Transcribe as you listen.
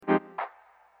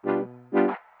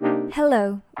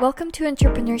Hello, welcome to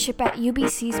Entrepreneurship at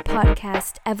UBC's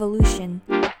podcast, Evolution.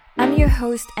 I'm your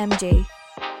host, MJ.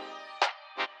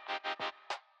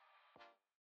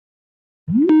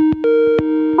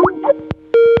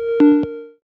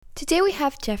 Today we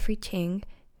have Geoffrey Ching,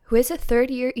 who is a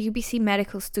third-year UBC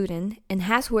medical student and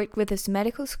has worked with his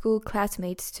medical school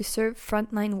classmates to serve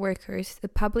frontline workers, the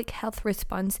public health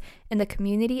response, and the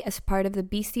community as part of the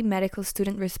BC Medical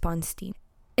Student Response Team.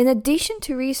 In addition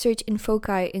to research in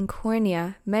foci in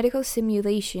cornea, medical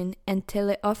simulation, and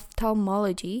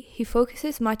teleophthalmology, he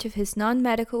focuses much of his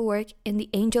non-medical work in the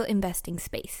angel investing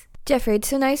space. Geoffrey, it's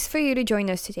so nice for you to join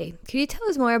us today. Could you tell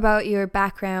us more about your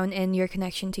background and your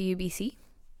connection to UBC?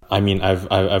 I mean,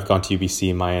 I've gone to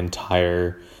UBC my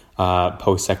entire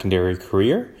post-secondary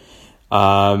career.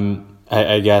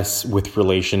 I guess with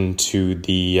relation to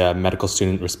the medical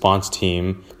student response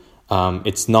team,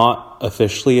 it's not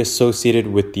officially associated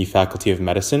with the Faculty of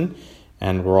Medicine,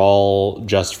 and we're all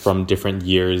just from different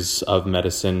years of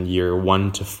medicine, year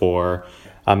 1 to 4.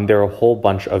 There are a whole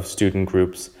bunch of student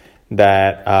groups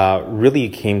that really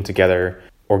came together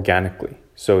organically.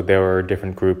 So there were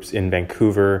different groups in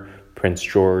Vancouver, Prince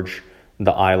George,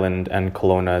 the island, and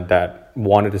Kelowna that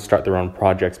wanted to start their own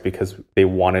projects because they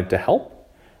wanted to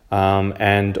help.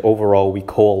 And overall, we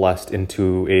coalesced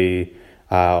into a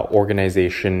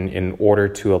organization in order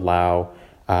to allow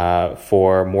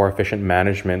for more efficient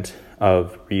management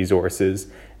of resources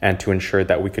and to ensure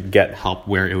that we could get help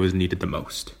where it was needed the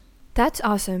most. That's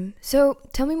awesome. So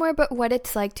tell me more about what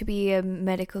it's like to be a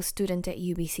medical student at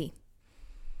UBC.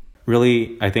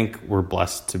 Really, I think we're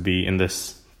blessed to be in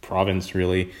this province,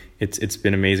 really. It's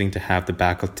been amazing to have the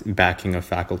backing of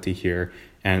faculty here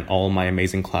and all my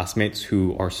amazing classmates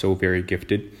who are so very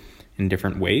gifted in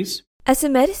different ways. As a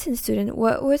medicine student,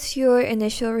 what was your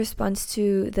initial response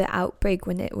to the outbreak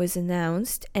when it was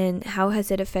announced, and how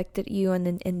has it affected you on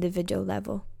an individual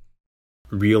level?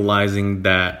 Realizing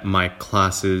that my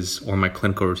classes or my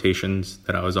clinical rotations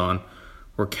that I was on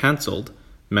were canceled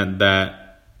meant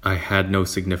that I had no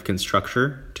significant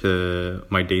structure to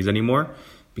my days anymore,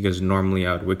 because normally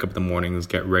I would wake up in the mornings,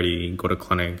 get ready, go to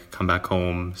clinic, come back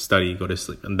home, study, go to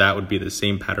sleep. And that would be the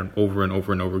same pattern over and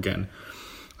over and over again.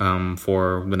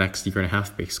 For the next year and a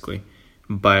half, basically.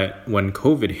 But when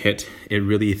COVID hit, it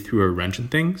really threw a wrench in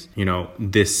things.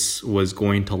 This was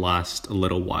going to last a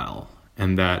little while,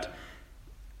 and that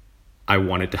I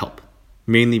wanted to help.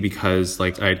 Mainly because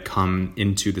I'd come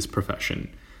into this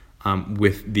profession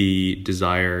with the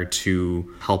desire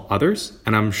to help others.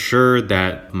 And I'm sure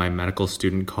that my medical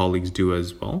student colleagues do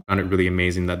as well. I found it really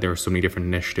amazing that there were so many different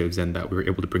initiatives and that we were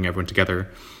able to bring everyone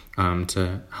together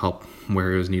to help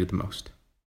where it was needed the most.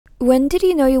 When did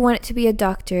you know you wanted to be a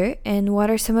doctor, and what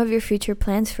are some of your future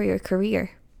plans for your career?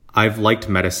 I've liked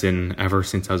medicine ever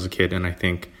since I was a kid, and I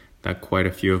think that quite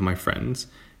a few of my friends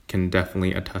can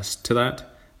definitely attest to that.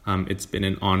 It's been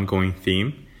an ongoing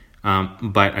theme,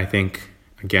 but I think,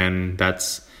 again,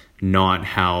 that's not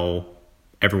how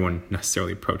everyone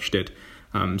necessarily approached it.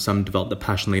 Some developed a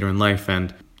passion later in life,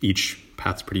 and each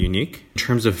path's pretty unique. In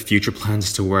terms of future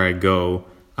plans to where I go,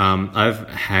 I've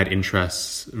had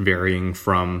interests varying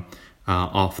from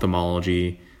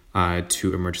ophthalmology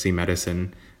to emergency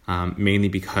medicine, mainly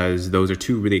because those are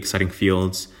two really exciting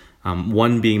fields,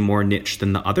 one being more niche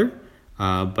than the other,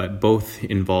 but both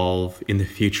involve in the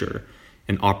future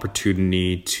an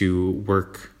opportunity to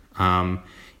work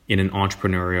in an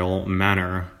entrepreneurial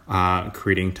manner,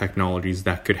 creating technologies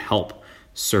that could help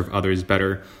serve others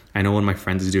better. I know one of my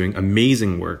friends is doing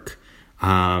amazing work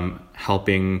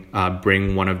helping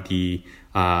bring one of the,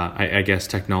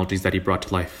 technologies that he brought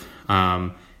to life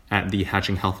at the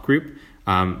Hatching Health Group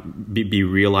be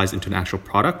realized into an actual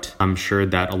product. I'm sure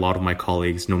that a lot of my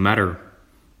colleagues, no matter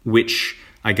which,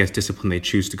 discipline they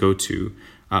choose to go to,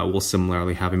 will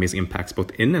similarly have amazing impacts both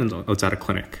in and outside a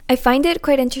clinic. I find it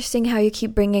quite interesting how you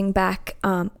keep bringing back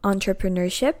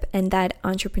entrepreneurship and that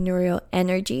entrepreneurial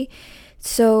energy.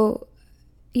 So,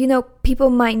 people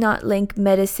might not link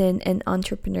medicine and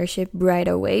entrepreneurship right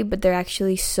away, but they're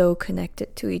actually so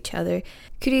connected to each other.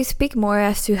 Could you speak more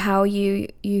as to how you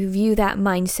view that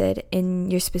mindset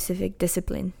in your specific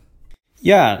discipline?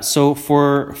 Yeah, so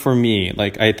for me,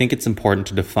 I think it's important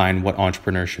to define what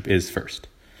entrepreneurship is first,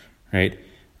 right?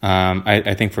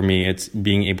 I think for me, it's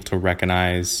being able to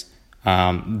recognize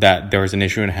that there is an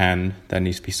issue in hand that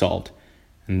needs to be solved,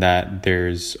 and that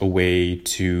there's a way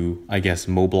to,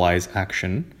 mobilize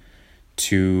action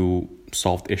to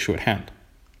solve the issue at hand.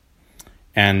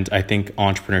 And I think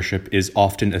entrepreneurship is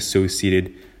often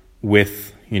associated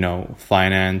with,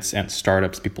 finance and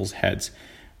startups, people's heads.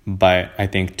 But I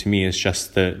think to me, it's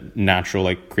just the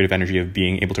natural, creative energy of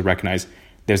being able to recognize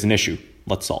there's an issue.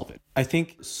 Let's solve it. I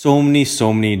think so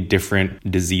many different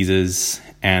diseases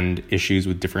and issues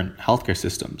with different healthcare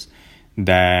systems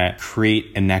that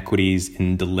create inequities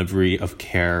in delivery of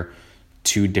care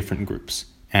to different groups.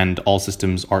 And all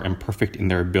systems are imperfect in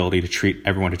their ability to treat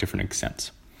everyone to different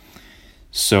extents.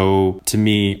 So to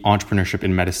me, entrepreneurship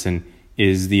in medicine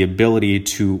is the ability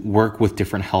to work with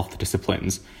different health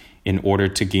disciplines in order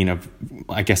to gain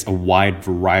a wide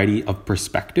variety of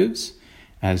perspectives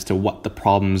as to what the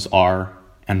problems are,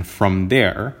 and from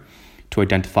there to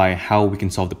identify how we can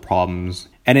solve the problems.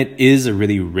 And it is a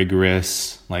really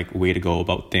rigorous way to go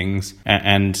about things.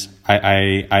 And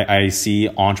I see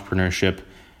entrepreneurship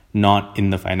not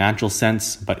in the financial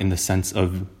sense, but in the sense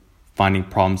of finding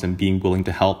problems and being willing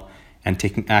to help and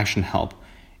taking action help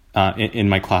in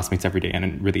my classmates every day. And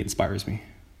it really inspires me.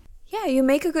 Yeah, you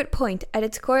make a good point. At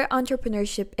its core,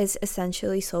 entrepreneurship is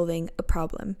essentially solving a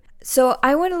problem. So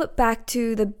I want to look back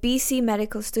to the BC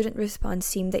Medical Student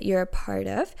Response Team that you're a part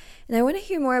of, and I want to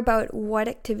hear more about what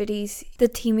activities the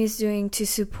team is doing to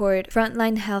support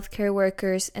frontline healthcare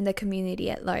workers and the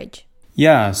community at large.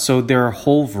 Yeah, so there are a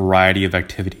whole variety of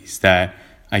activities that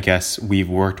we've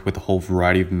worked with a whole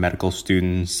variety of medical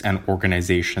students and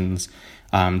organizations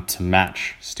to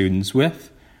match students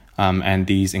with. And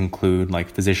these include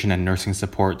physician and nursing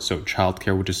support, so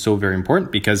childcare, which is so very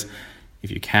important because if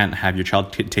you can't have your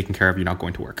child taken care of, you're not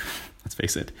going to work. Let's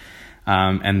face it.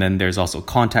 And then there's also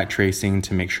contact tracing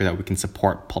to make sure that we can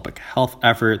support public health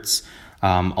efforts,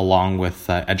 along with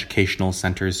educational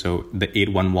centers, so the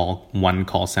 811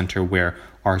 call center where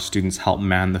our students help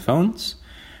man the phones.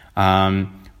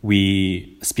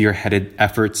 We spearheaded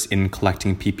efforts in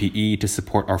collecting PPE to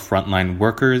support our frontline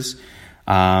workers,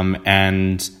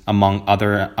 and among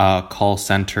other call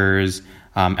centers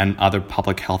and other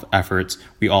public health efforts,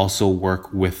 we also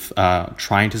work with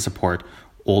trying to support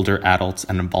older adults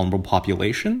and a vulnerable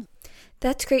population.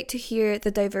 That's great to hear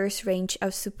the diverse range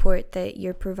of support that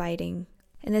you're providing.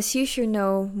 And as you sure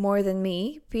know more than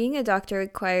me, being a doctor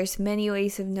requires many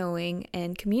ways of knowing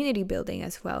and community building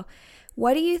as well.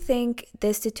 What do you think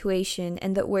this situation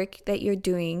and the work that you're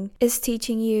doing is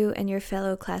teaching you and your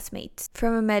fellow classmates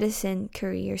from a medicine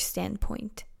career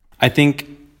standpoint? I think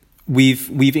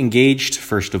we've engaged,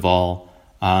 first of all,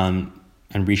 and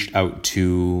reached out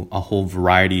to a whole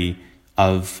variety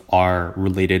of our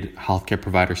related healthcare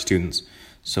provider students.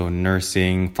 So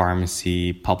nursing,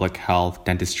 pharmacy, public health,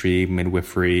 dentistry,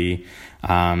 midwifery,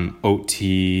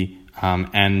 OT,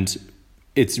 and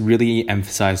it's really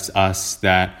emphasized to us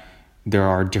that there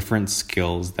are different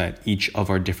skills that each of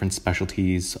our different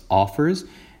specialties offers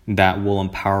that will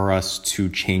empower us to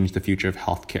change the future of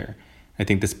healthcare. I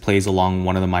think this plays along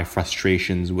one of my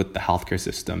frustrations with the healthcare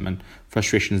system, and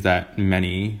frustrations that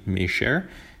many may share,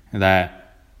 that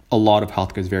a lot of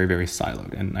healthcare is very, very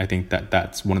siloed. And I think that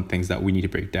that's one of the things that we need to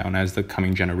break down as the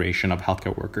coming generation of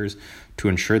healthcare workers to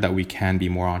ensure that we can be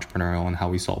more entrepreneurial in how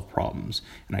we solve problems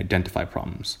and identify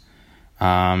problems.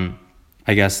 I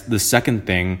guess the second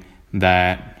thing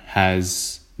that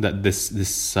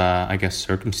this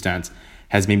circumstance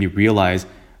has made me realize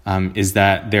is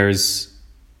that there's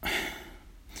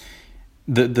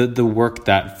the work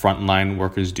that frontline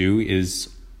workers do is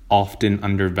often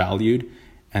undervalued,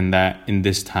 and that in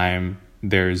this time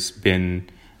there's been,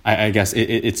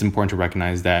 it's important to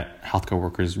recognize that healthcare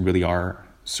workers really are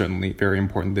certainly very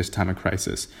important this time of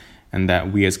crisis, and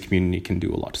that we as a community can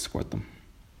do a lot to support them.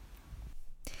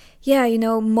 Yeah,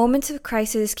 moments of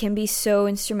crisis can be so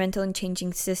instrumental in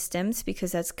changing systems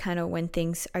because that's kind of when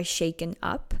things are shaken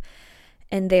up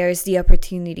and there's the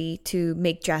opportunity to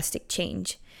make drastic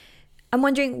change. I'm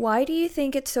wondering, why do you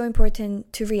think it's so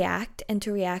important to react and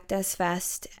to react as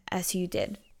fast as you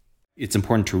did? It's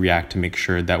important to react to make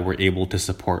sure that we're able to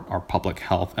support our public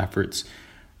health efforts,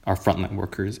 our frontline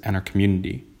workers, and our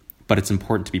community. But it's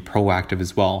important to be proactive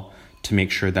as well to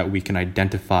make sure that we can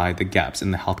identify the gaps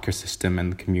in the healthcare system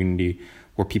and the community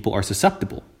where people are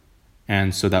susceptible,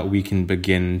 and so that we can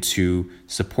begin to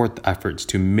support the efforts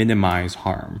to minimize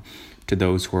harm to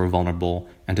those who are vulnerable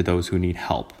and to those who need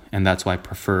help. And that's why I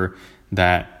prefer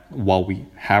that while we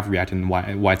have reacted, and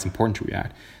why it's important to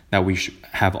react, that we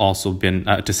have also been,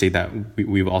 to say that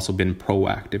we've also been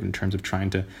proactive in terms of trying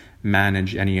to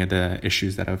manage any of the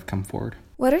issues that have come forward.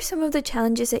 What are some of the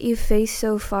challenges that you've faced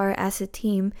so far as a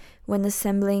team when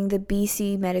assembling the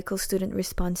BC Medical Student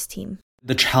Response Team?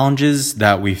 The challenges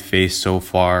that we've faced so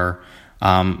far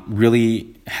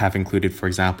really have included, for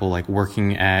example,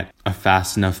 working at a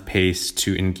fast enough pace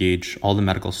to engage all the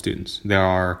medical students. There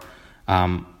are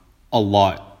a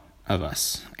lot of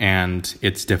us, and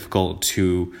it's difficult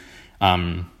to,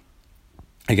 build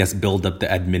up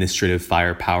the administrative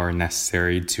firepower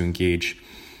necessary to engage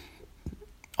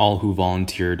all who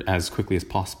volunteered as quickly as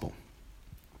possible.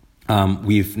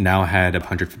 We've now had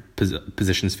 100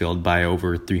 positions filled by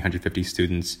over 350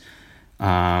 students,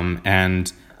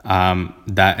 and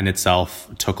that in itself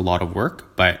took a lot of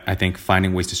work, but I think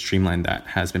finding ways to streamline that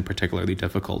has been particularly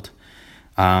difficult.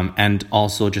 And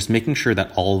also just making sure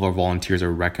that all of our volunteers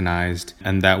are recognized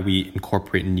and that we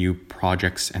incorporate new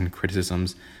projects and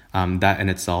criticisms. That in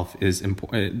itself is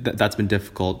important. That's been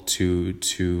difficult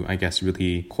to I guess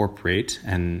really incorporate,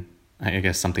 and I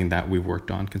guess something that we've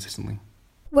worked on consistently.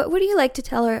 What would you like to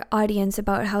tell our audience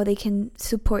about how they can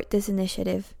support this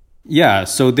initiative? Yeah,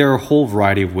 so there are a whole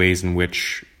variety of ways in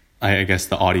which I guess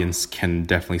the audience can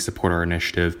definitely support our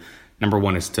initiative. Number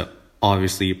one is to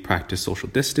obviously practice social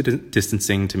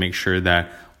distancing to make sure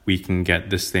that we can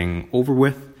get this thing over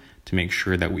with, to make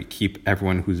sure that we keep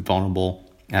everyone who's vulnerable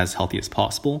as healthy as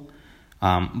possible.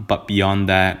 But beyond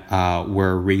that,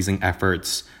 we're raising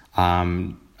efforts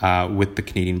with the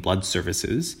Canadian Blood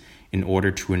Services in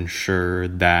order to ensure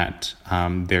that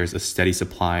there's a steady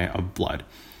supply of blood,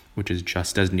 which is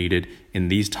just as needed in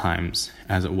these times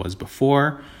as it was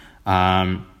before.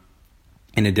 In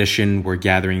addition, we're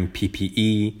gathering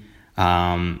PPE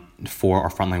for our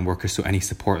frontline workers, so any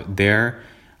support there.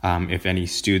 If any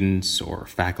students or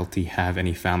faculty have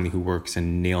any family who works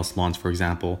in nail salons, for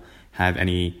example, have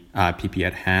any PPE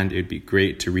at hand, it'd be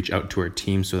great to reach out to our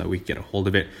team so that we can get a hold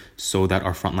of it so that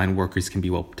our frontline workers can be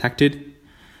well protected.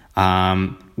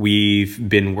 We've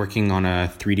been working on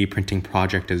a 3D printing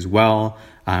project as well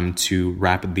to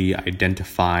rapidly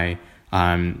identify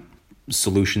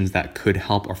solutions that could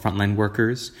help our frontline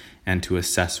workers and to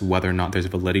assess whether or not there's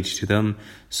validity to them.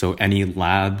 So any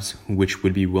labs which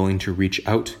would be willing to reach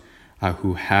out,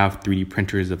 who have 3D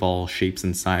printers of all shapes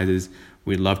and sizes,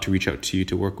 we'd love to reach out to you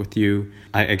to work with you.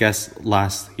 I guess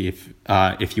lastly, if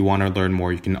you want to learn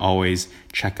more, you can always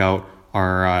check out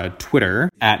our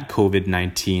Twitter at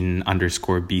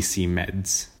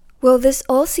COVID-19_BC-Meds. Well, this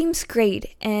all seems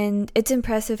great, and it's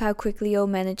impressive how quickly you'll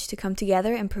manage to come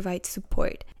together and provide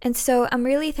support. And so I'm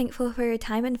really thankful for your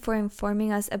time and for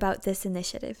informing us about this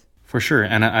initiative. For sure,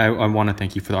 and I want to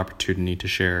thank you for the opportunity to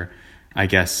share, I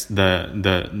guess,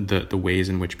 the ways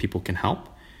in which people can help.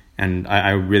 And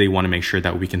I really want to make sure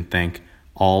that we can thank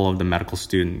all of the medical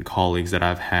student colleagues that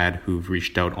I've had who've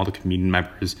reached out, all the community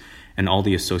members, and all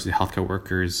the associate healthcare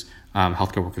worker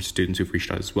students who've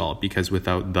reached out as well, because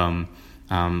without them,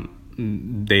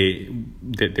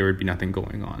 there would be nothing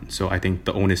going on. So I think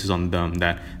the onus is on them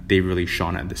that they really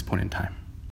shone at this point in time.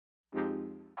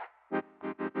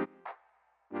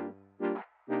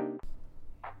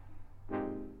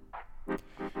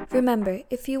 Remember,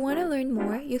 if you want to learn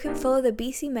more, you can follow the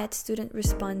BC Med student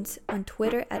response on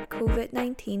Twitter at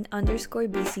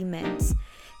COVID-19_BC-Meds.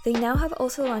 They now have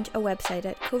also launched a website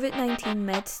at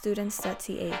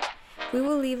covid19medstudents.ca. We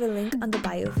will leave a link on the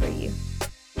bio for you.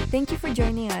 Thank you for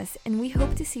joining us, and we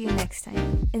hope to see you next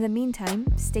time. In the meantime,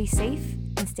 stay safe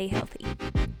and stay healthy.